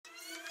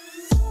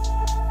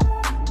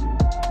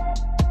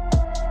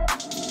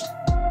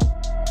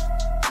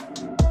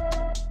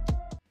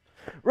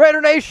Raider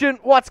Nation,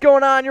 what's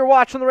going on? You're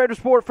watching the Raider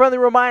Sport. Friendly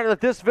reminder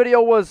that this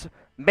video was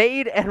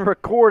made and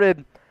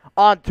recorded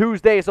on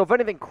Tuesday, so if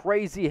anything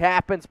crazy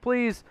happens,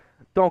 please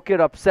don't get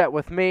upset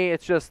with me.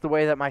 It's just the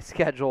way that my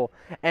schedule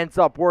ends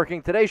up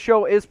working. Today's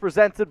show is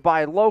presented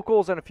by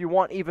Locals, and if you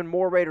want even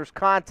more Raiders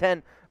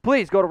content,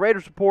 please go to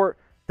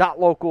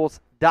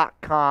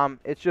raidersreport.locals.com.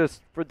 It's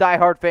just for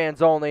diehard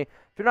fans only.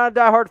 If you're not a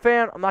diehard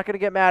fan, I'm not going to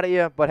get mad at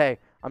you, but hey,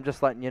 I'm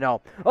just letting you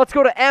know. Let's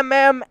go to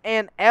MM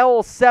and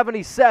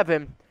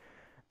L77.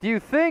 Do you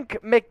think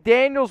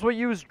McDaniels will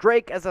use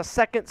Drake as a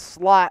second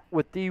slot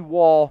with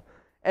D-Wall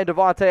and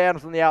Devontae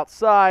Adams on the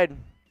outside?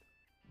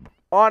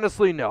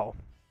 Honestly, no.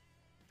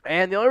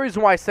 And the only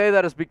reason why I say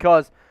that is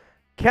because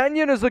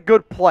Kenyan is a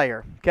good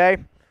player, okay?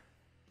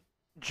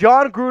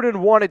 John Gruden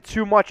wanted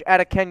too much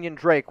out of Kenyan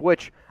Drake,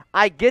 which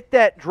I get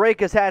that Drake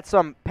has had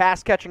some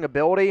pass-catching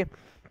ability,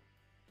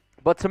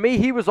 but to me,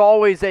 he was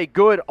always a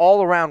good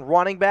all-around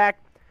running back.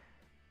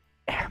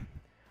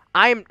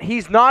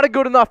 He's not a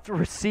good enough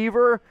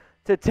receiver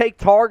to take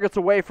targets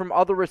away from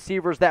other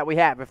receivers that we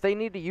have. If they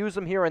need to use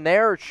him here and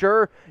there,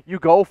 sure, you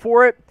go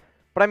for it.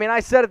 But, I mean, I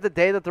said it the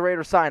day that the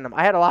Raiders signed him.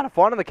 I had a lot of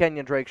fun on the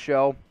Kenyan Drake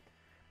show.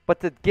 But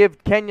to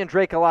give Kenyan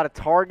Drake a lot of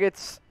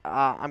targets,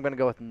 I'm going to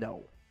go with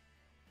no.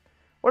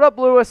 What up,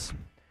 Lewis?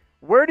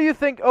 Where do you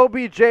think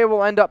OBJ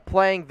will end up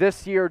playing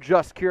this year?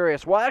 Just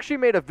curious. Well, I actually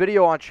made a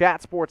video on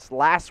Chat Sports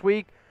last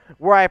week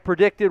where I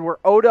predicted where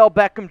Odell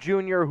Beckham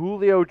Jr.,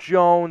 Julio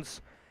Jones,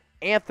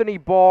 Anthony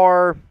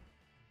Barr,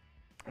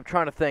 I'm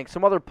trying to think,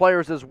 some other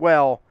players as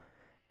well.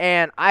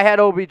 And I had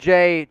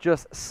OBJ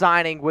just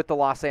signing with the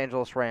Los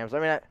Angeles Rams.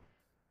 And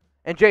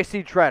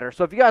JC Treader.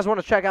 So if you guys want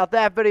to check out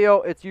that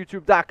video, it's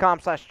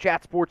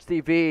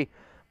youtube.com/chatsportstv.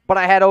 But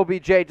I had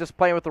OBJ just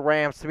playing with the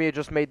Rams. To me, it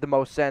just made the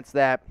most sense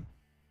that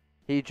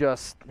he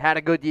just had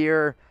a good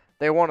year.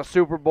 They won a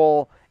Super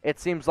Bowl.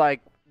 It seems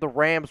like the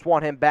Rams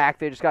want him back.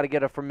 They just got to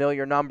get a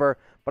familiar number.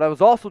 But I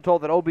was also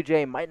told that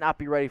OBJ might not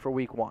be ready for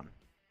Week 1.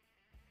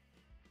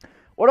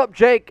 What up,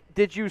 Jake?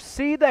 Did you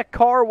see that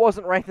Carr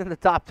wasn't ranked in the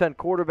top 10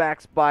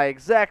 quarterbacks by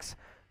execs,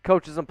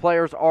 coaches, and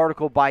players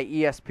article by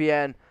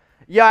ESPN?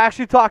 Yeah, I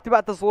actually talked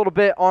about this a little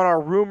bit on our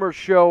Rumors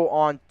show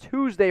on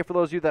Tuesday for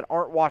those of you that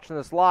aren't watching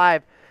this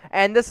live.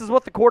 And this is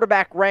what the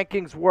quarterback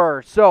rankings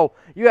were. So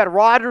you had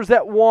Rodgers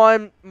at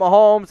 1,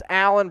 Mahomes,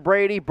 Allen,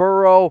 Brady,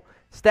 Burrow,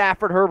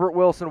 Stafford, Herbert,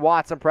 Wilson,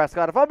 Watson,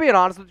 Prescott. If I'm being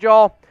honest with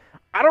y'all,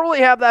 I don't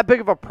really have that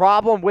big of a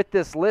problem with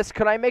this list.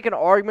 Could I make an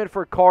argument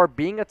for Carr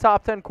being a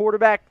top 10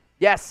 quarterback?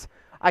 Yes,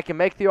 I can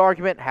make the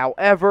argument.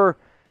 However,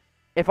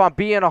 if I'm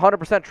being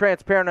 100%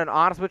 transparent and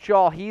honest with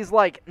y'all, he's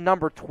like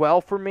number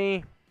 12 for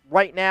me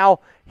right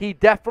now. He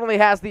definitely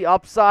has the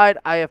upside.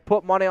 I have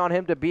put money on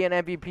him to be an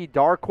MVP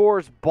dark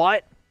horse,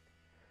 but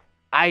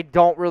I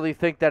don't really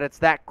think that it's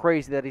that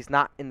crazy that he's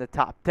not in the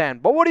top 10.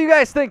 But what do you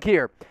guys think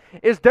here?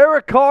 Is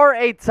Derek Carr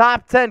a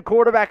top 10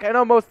 quarterback? I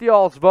know most of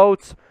y'all's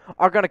votes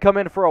are going to come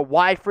in for a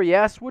Y for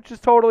yes, which is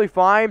totally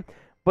fine.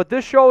 But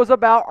this show is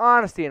about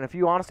honesty, and if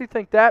you honestly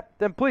think that,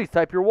 then please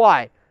type your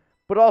Y.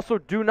 But also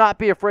do not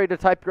be afraid to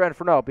type your N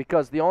for no,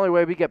 because the only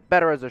way we get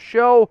better as a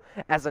show,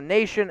 as a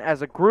nation,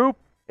 as a group,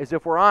 is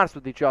if we're honest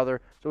with each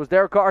other. So is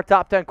Derek Carr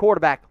top 10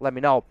 quarterback? Let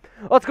me know.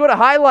 Let's go to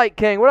Highlight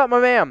King. What up, my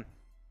man?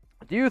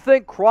 Do you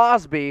think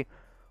Crosby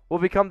will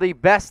become the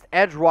best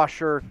edge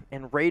rusher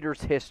in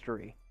Raiders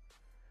history?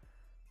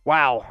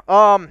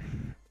 Wow.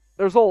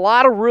 There's a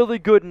lot of really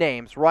good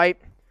names, right?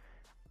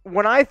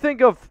 When I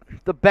think of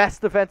the best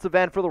defensive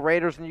end for the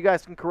Raiders, and you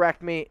guys can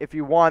correct me if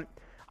you want,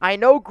 I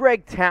know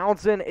Greg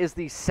Townsend is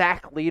the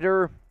sack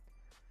leader.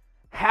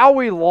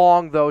 Howie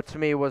Long, though, to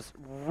me was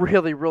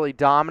really, really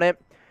dominant.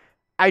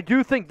 I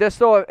do think this,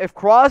 though, if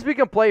Crosby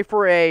can play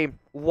for a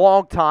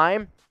long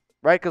time,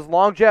 right, because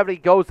longevity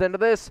goes into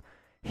this,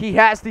 he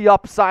has the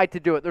upside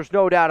to do it. There's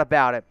no doubt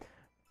about it.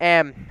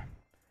 And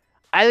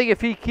I think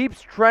if he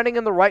keeps trending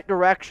in the right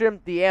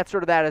direction, the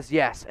answer to that is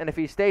yes. And if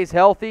he stays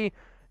healthy,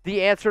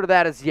 the answer to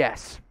that is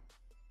yes.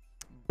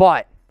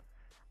 But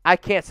I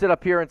can't sit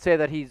up here and say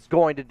that he's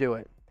going to do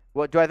it.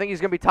 What, do I think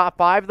he's going to be top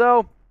 5,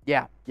 though?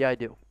 Yeah, I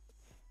do.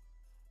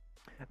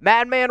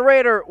 Madman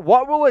Raider,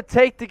 what will it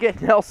take to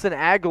get Nelson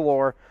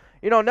Agholor?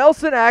 You know,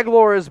 Nelson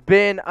Agholor has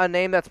been a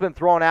name that's been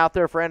thrown out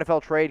there for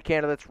NFL trade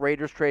candidates,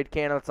 Raiders trade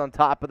candidates on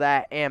top of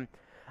that. And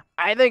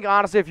I think,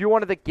 honestly, if you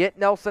wanted to get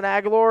Nelson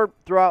Agholor,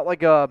 throw out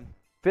like a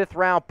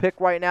 5th-round pick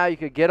right now, you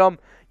could get him.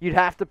 You'd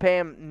have to pay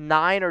him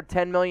 $9 or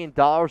 $10 million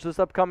this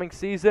upcoming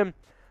season.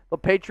 The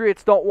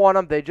Patriots don't want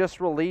him. They just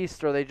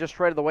released, or they just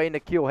traded away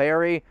N'Keal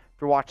Harry. If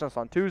you're watching us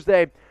on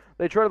Tuesday,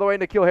 they traded away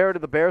N'Keal Harry to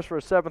the Bears for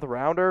a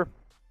 7th-rounder.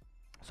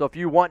 So if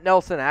you want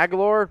Nelson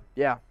Agholor,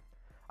 yeah,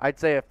 I'd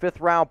say a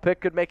 5th-round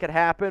pick could make it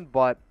happen.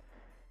 But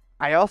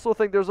I also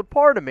think there's a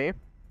part of me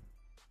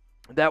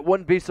that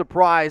wouldn't be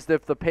surprised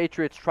if the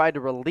Patriots tried to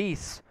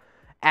release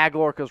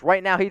Agholor, because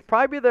right now he'd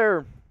probably be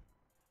their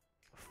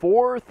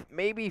 4th,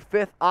 maybe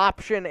 5th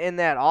option in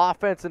that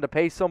offense, and to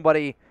pay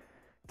somebody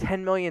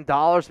 $10 million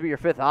to be your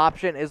 5th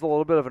option is a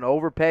little bit of an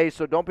overpay.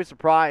 So don't be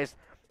surprised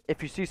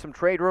if you see some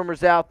trade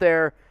rumors out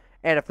there,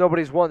 and if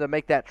nobody's willing to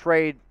make that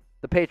trade,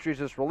 The Patriots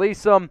just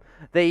release him.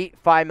 They eat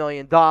 $5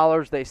 million.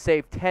 They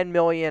save $10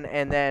 million,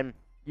 and then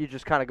you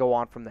just kind of go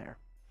on from there.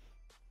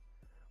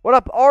 What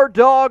up,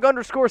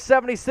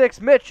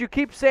 rdog_76? Mitch, you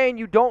keep saying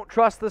you don't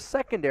trust the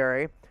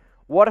secondary.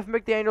 What if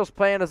McDaniels'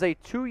 plan is a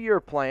 2-year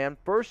plan?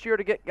 First year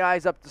to get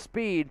guys up to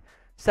speed.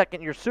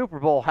 Second year Super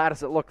Bowl, how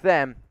does it look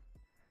then?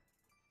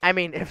 I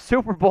mean, if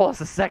Super Bowl is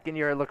the second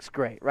year, it looks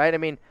great, right? I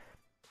mean,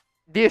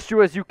 the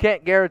issue is you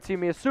can't guarantee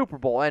me a Super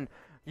Bowl. And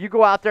you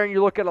go out there and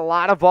you look at a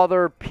lot of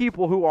other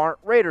people who aren't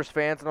Raiders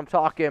fans, and I'm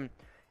talking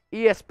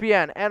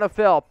ESPN,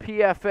 NFL,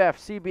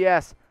 PFF,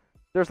 CBS.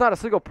 There's not a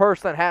single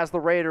person that has the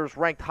Raiders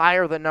ranked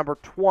higher than number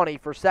 20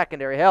 for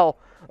secondary. Hell,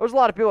 there's a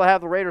lot of people that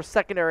have the Raiders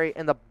secondary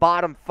in the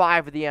bottom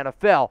 5 of the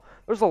NFL.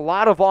 There's a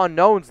lot of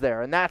unknowns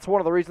there, and that's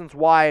one of the reasons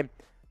why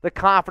the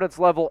confidence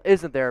level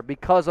isn't there,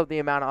 because of the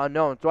amount of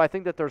unknowns. Do I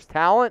think that there's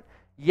talent?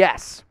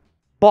 Yes.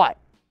 But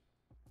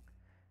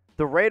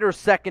the Raiders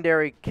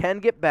secondary can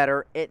get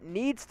better. It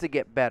needs to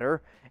get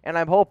better, and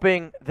I'm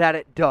hoping that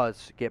it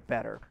does get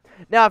better.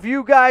 Now, if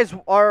you guys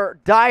are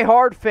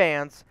diehard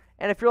fans,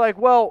 and if you're like,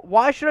 well,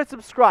 why should I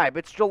subscribe?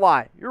 It's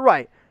July. You're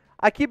right.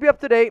 I keep you up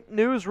to date,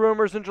 news,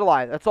 rumors in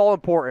July. That's all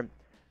important.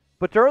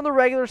 But during the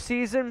regular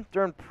season,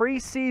 during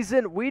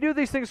preseason, we do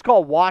these things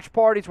called watch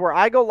parties where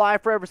I go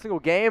live for every single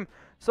game.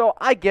 So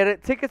I get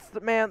it. Tickets,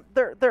 man,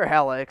 they're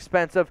hella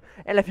expensive.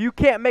 And if you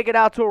can't make it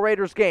out to a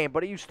Raiders game,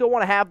 but you still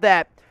want to have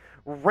that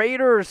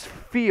Raiders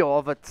feel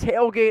of a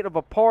tailgate, of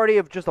a party,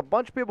 of just a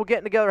bunch of people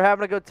getting together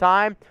having a good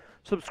time,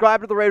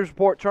 subscribe to the Raiders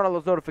Report, turn on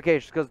those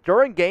notifications. Because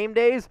during game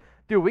days,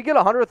 dude, we get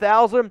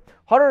 100,000,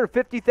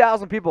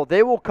 150,000 people.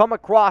 They will come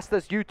across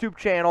this YouTube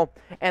channel,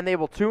 and they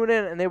will tune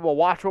in, and they will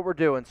watch what we're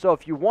doing. So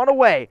if you want a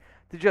way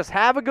to just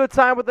have a good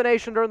time with the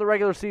nation during the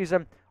regular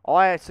season, all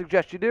I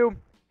suggest you do,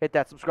 hit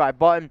that subscribe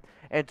button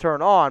and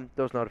turn on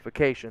those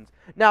notifications.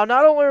 Now,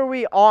 not only are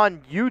we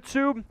on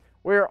YouTube,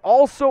 we're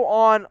also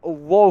on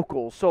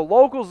Locals. So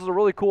Locals is a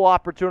really cool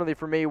opportunity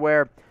for me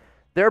where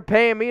they're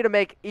paying me to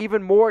make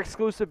even more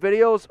exclusive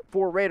videos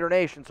for Raider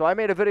Nation. So I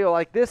made a video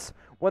like this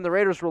when the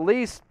Raiders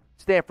released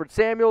Stanford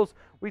Samuels.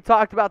 We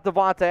talked about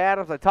Devontae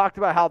Adams. I talked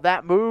about how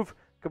that move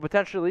could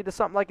potentially lead to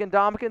something like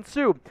Ndamukong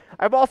Suh.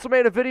 I've also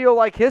made a video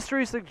like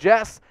history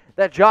suggests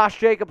that Josh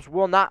Jacobs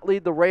will not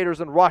lead the Raiders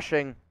in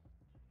rushing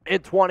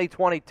in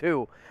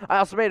 2022. I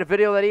also made a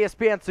video that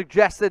ESPN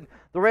suggested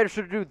the Raiders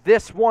should do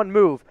this one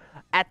move.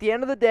 At the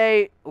end of the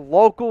day,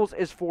 Locals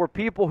is for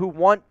people who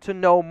want to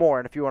know more.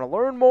 And if you want to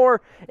learn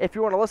more, if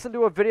you want to listen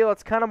to a video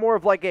that's kind of more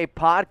of like a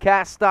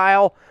podcast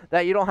style,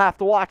 that you don't have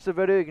to watch the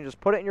video, you can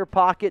just put it in your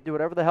pocket, do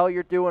whatever the hell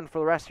you're doing for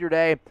the rest of your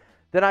day,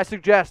 then I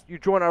suggest you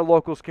join our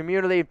Locals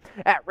community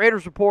at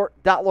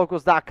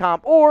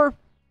RaidersReport.locals.com or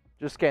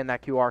just scan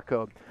that QR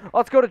code.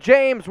 Let's go to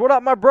James. What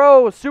up, my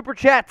bro? Super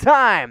chat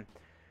time.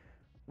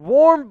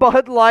 Warm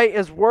Bud Light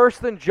is worse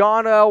than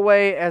John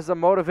Elway as a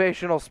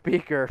motivational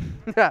speaker.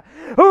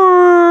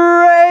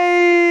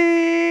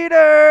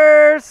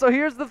 Raiders! So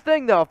here's the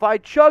thing, though. If I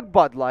chug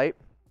Bud Light,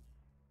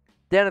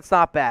 then it's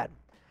not bad.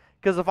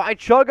 Because if I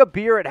chug a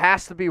beer, it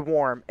has to be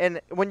warm. And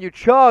when you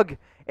chug,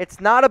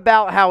 it's not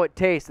about how it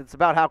tastes. It's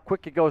about how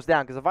quick it goes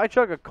down. Because if I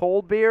chug a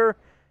cold beer,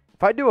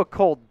 if I do a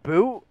cold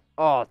boot,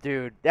 oh,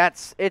 dude,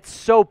 it's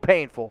so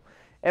painful.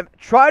 And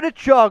try to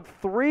chug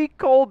 3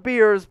 cold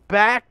beers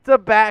back to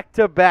back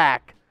to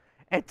back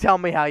and tell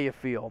me how you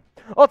feel.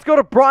 Let's go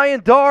to Brian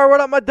Dar.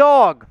 What up, my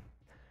dog?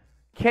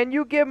 Can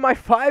you give my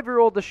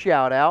 5-year-old a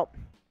shout out?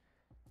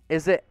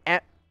 Is it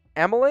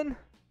Emmeline?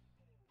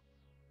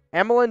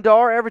 Emmeline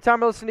Dar. Every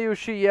time I listen to you,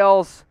 she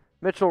yells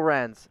Mitchell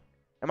Renz.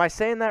 Am I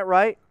saying that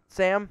right,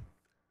 Sam?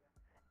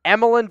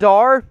 Emmeline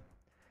Dar?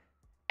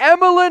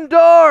 Emmeline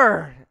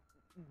Dar!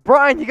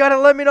 Brian, you got to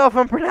let me know if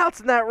I'm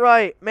pronouncing that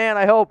right. Man,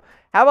 I hope.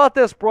 How about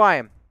this,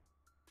 Brian?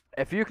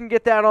 If you can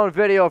get that on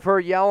video of her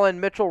yelling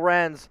Mitchell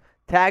Renz,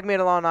 tag me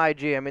on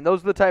IG. I mean,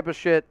 those are the type of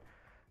shit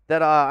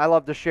that I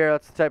love to share.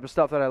 That's the type of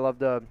stuff that I love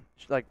to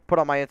put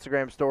on my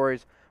Instagram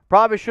stories.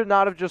 Probably should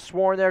not have just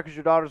sworn there because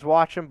your daughter's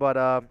watching,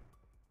 but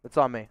it's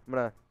on me.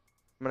 I'm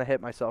gonna hit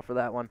myself for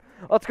that one.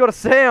 Let's go to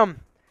Sam.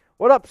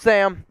 What up,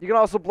 Sam? You can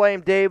also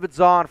blame David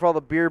Zahn for all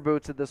the beer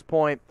boots at this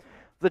point.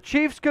 The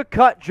Chiefs could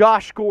cut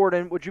Josh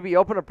Gordon. Would you be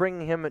open to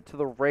bringing him to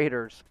the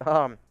Raiders?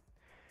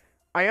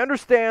 I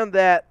understand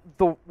that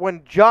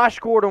when Josh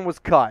Gordon was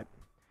cut,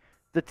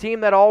 the team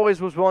that always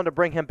was willing to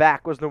bring him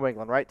back was New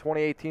England, right?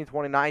 2018,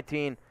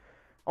 2019.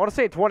 I want to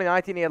say in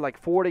 2019 he had like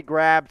 40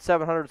 grabs,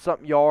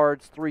 700-something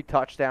yards, 3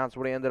 touchdowns,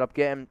 what he ended up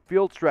getting.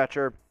 Field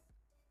stretcher.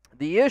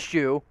 The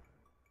issue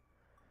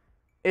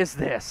is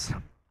this.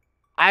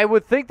 I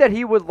would think that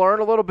he would learn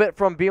a little bit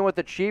from being with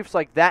the Chiefs.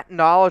 Like that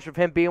knowledge of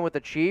him being with the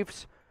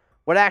Chiefs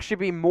would actually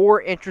be more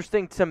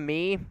interesting to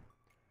me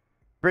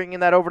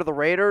bringing that over to the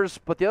Raiders.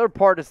 But the other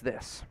part is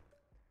this.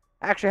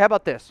 Actually, how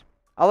about this?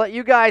 I'll let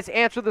you guys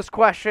answer this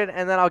question,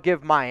 and then I'll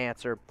give my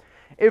answer.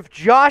 If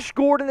Josh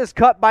Gordon is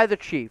cut by the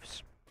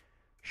Chiefs,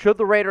 should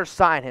the Raiders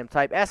sign him?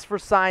 Type S for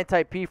sign,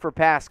 type P for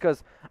pass.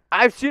 Because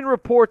I've seen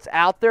reports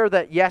out there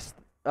that, yes,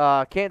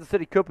 Kansas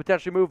City could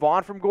potentially move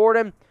on from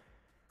Gordon.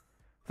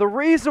 The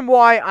reason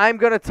why I'm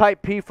going to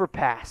type P for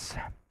pass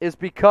is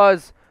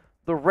because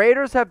the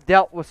Raiders have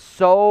dealt with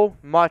so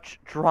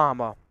much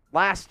drama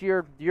last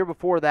year, the year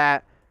before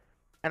that,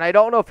 and I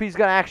don't know if he's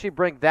going to actually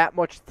bring that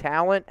much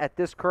talent at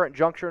this current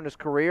juncture in his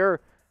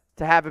career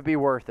to have it be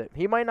worth it.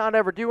 He might not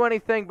ever do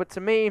anything, but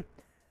to me,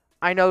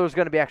 I know there's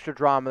going to be extra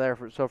drama there.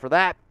 So for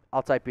that,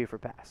 I'll type B for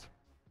pass.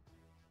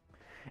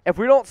 If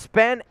we don't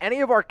spend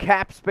any of our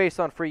cap space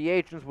on free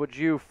agents, would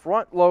you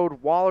front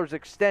load Waller's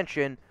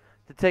extension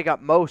to take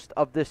up most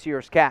of this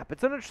year's cap?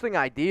 It's an interesting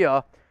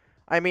idea.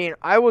 I mean,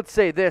 I would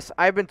say this.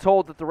 I've been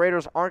told that the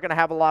Raiders aren't going to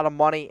have a lot of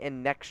money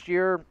in next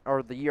year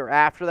or the year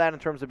after that in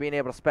terms of being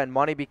able to spend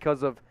money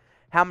because of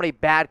how many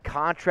bad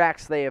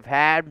contracts they have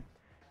had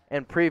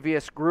in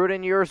previous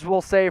Gruden years,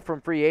 we'll say,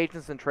 from free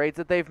agents and trades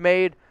that they've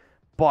made.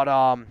 But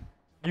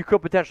you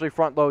could potentially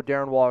front load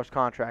Darren Waller's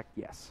contract,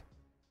 yes.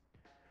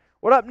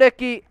 What up,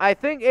 Nikki? I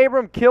think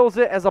Abram kills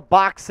it as a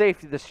box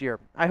safety this year.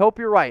 I hope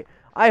you're right.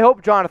 I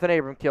hope Jonathan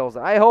Abrams kills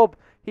it. I hope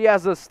he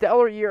has a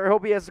stellar year. I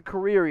hope he has a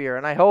career year.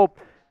 And I hope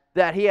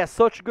that he has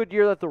such a good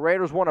year that the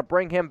Raiders want to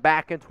bring him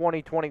back in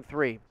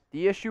 2023.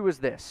 The issue is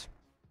this.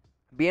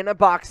 Being a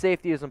box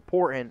safety is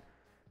important,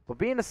 but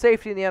being a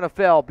safety in the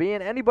NFL,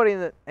 being anybody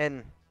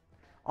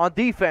on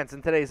defense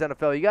in today's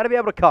NFL, you got to be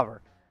able to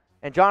cover.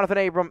 And Jonathan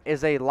Abrams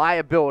is a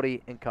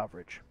liability in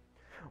coverage.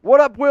 What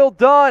up, Will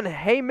Dunn?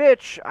 Hey,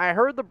 Mitch, I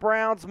heard the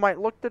Browns might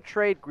look to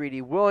trade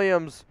Greedy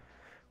Williams.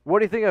 What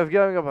do you think of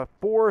giving up a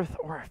 4th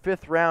or a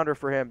 5th rounder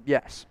for him?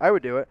 Yes, I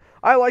would do it.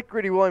 I liked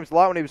Greedy Williams a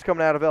lot when he was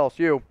coming out of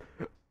LSU.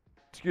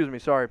 Excuse me,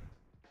 sorry.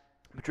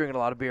 I'm drinking a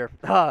lot of beer.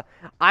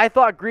 I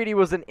thought Greedy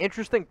was an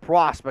interesting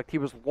prospect. He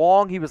was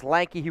long, he was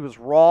lanky, he was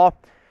raw,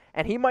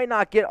 and he might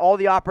not get all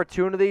the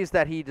opportunities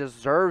that he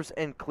deserves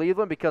in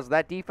Cleveland because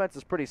that defense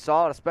is pretty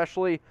solid,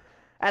 especially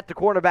at the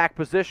cornerback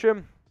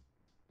position.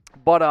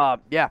 But,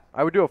 yeah,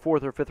 I would do a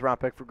 4th or 5th round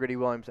pick for Greedy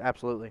Williams,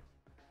 absolutely.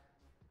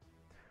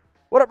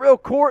 What up, Real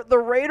Court? The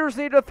Raiders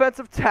need a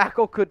defensive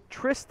tackle. Could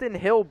Trysten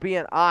Hill be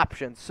an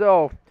option?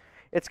 So,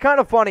 it's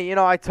kind of funny. You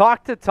know, I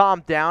talked to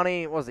Tom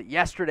Downey, was it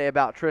yesterday,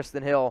 about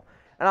Trysten Hill.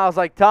 And I was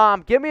like,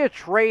 Tom, give me a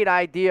trade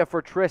idea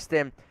for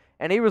Trysten.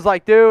 And he was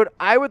like, dude,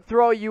 I would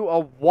throw you a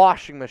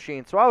washing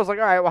machine. So I was like,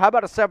 all right, well, how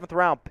about a 7th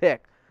round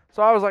pick?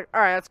 So I was like,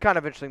 all right, that's kind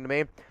of interesting to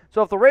me.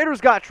 So if the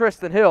Raiders got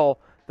Trysten Hill,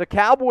 the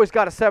Cowboys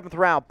got a 7th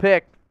round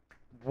pick,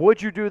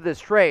 would you do this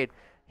trade?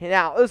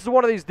 Now, this is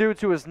one of these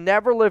dudes who has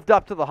never lived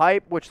up to the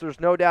hype, which there's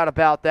no doubt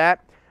about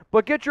that.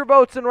 But get your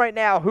votes in right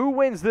now. Who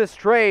wins this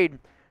trade?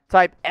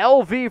 Type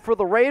LV for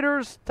the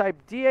Raiders. Type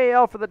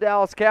DAL for the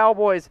Dallas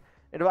Cowboys.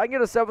 And if I can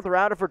get a 7th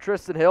rounder for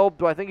Trysten Hill,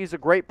 do I think he's a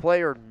great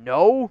player?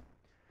 No.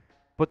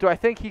 But do I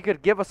think he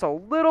could give us a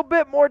little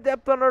bit more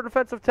depth on our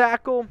defensive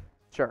tackle?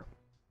 Sure.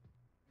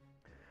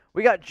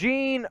 We got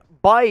Gene,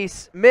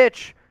 Bice,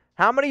 Mitch.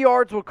 How many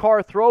yards will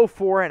Carr throw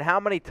for and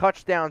how many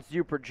touchdowns do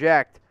you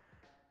project?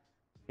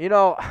 You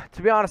know,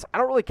 to be honest, I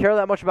don't really care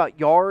that much about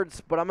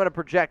yards, but I'm going to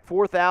project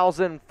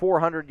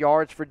 4,400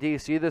 yards for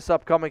DC this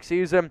upcoming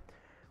season.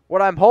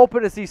 What I'm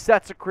hoping is he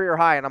sets a career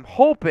high, and I'm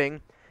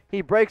hoping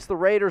he breaks the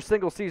Raiders'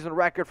 single-season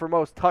record for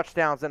most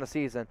touchdowns in a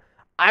season.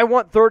 I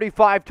want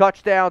 35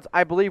 touchdowns.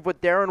 I believe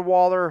with Darren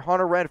Waller,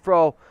 Hunter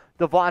Renfrow,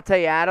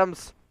 Devontae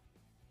Adams,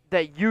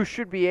 that you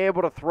should be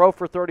able to throw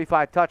for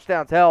 35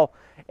 touchdowns. Hell,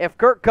 if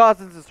Kirk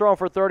Cousins is throwing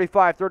for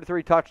 35,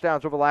 33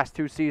 touchdowns over the last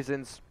 2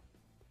 seasons,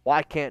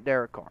 why can't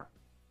Derek Carr?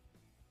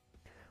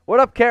 What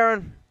up,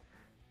 Karen?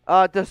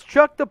 Does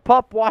Chuck the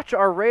Pup watch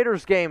our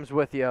Raiders games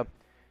with you?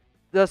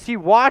 Does he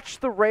watch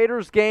the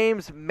Raiders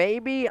games?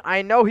 Maybe.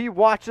 I know he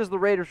watches the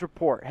Raiders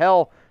Report.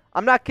 Hell,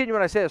 I'm not kidding you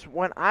when I say this.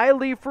 When I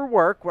leave for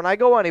work, when I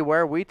go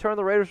anywhere, we turn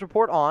the Raiders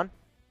Report on,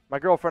 my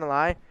girlfriend and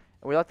I,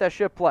 and we let that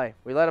shit play.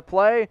 We let it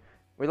play.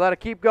 We let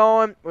it keep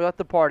going. We let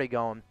the party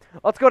going.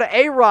 Let's go to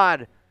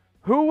A-Rod.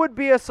 Who would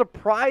be a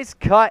surprise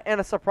cut and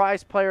a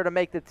surprise player to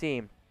make the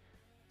team?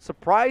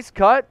 Surprise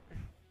cut,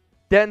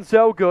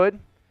 Denzel Good.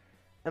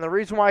 And the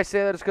reason why I say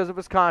that is because of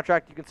his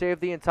contract. You can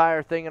save the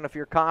entire thing, and if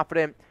you're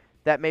confident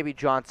that maybe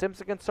John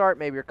Simpson can start,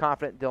 maybe you're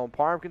confident Dylan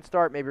Parham can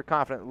start, maybe you're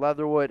confident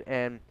Leatherwood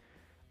and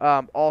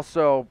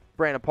also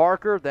Brandon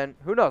Parker, then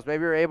who knows?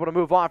 Maybe you're able to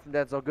move on from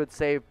Denzel Good,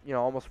 save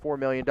almost $4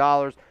 million.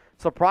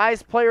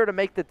 Surprise player to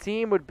make the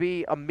team would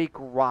be Amik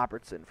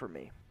Robertson for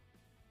me.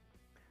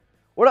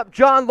 What up,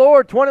 John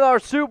Lord?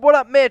 $20 soup. What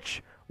up,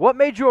 Mitch? What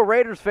made you a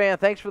Raiders fan?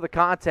 Thanks for the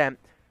content.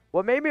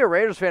 What made me a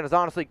Raiders fan is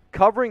honestly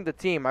covering the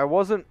team. I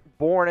wasn't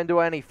born into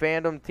any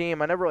fandom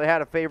team. I never really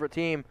had a favorite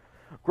team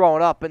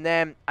growing up. And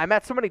then I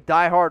met so many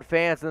diehard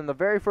fans. And then the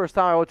very first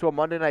time I went to a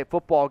Monday Night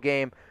Football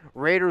game,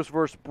 Raiders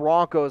versus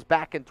Broncos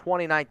back in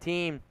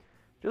 2019,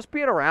 just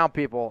being around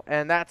people.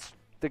 And that's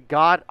the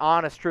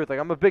God-honest truth. Like,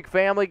 I'm a big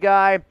family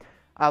guy.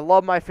 I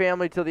love my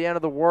family to the end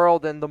of the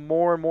world. And the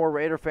more and more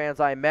Raider fans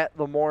I met,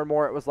 the more and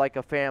more it was like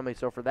a family.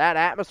 So for that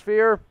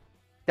atmosphere,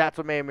 that's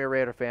what made me a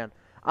Raider fan.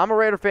 I'm a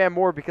Raider fan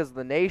more because of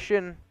the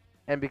nation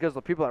and because of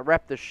the people that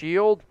rep the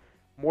shield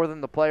more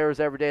than the players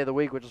every day of the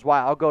week, which is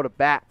why I'll go to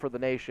bat for the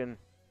nation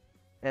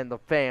and the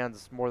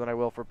fans more than I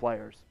will for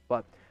players.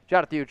 But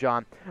shout out to you,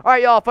 John. All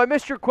right, y'all, if I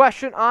missed your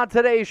question on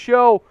today's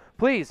show,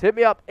 please hit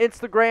me up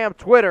Instagram,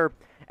 Twitter,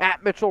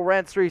 at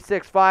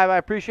MitchellRenz365. I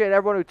appreciate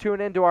everyone who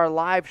tuned into our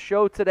live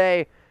show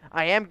today.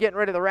 I am getting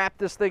ready to wrap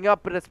this thing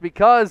up, but it's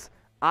because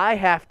I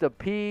have to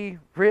pee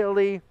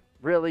really,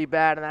 really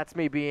bad, and that's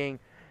me being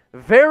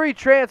very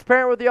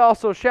transparent with y'all.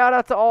 So shout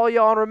out to all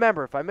y'all, and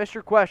remember, if I missed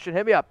your question,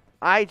 hit me up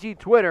IG,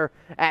 Twitter,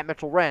 at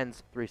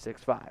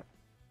MitchellRenz365.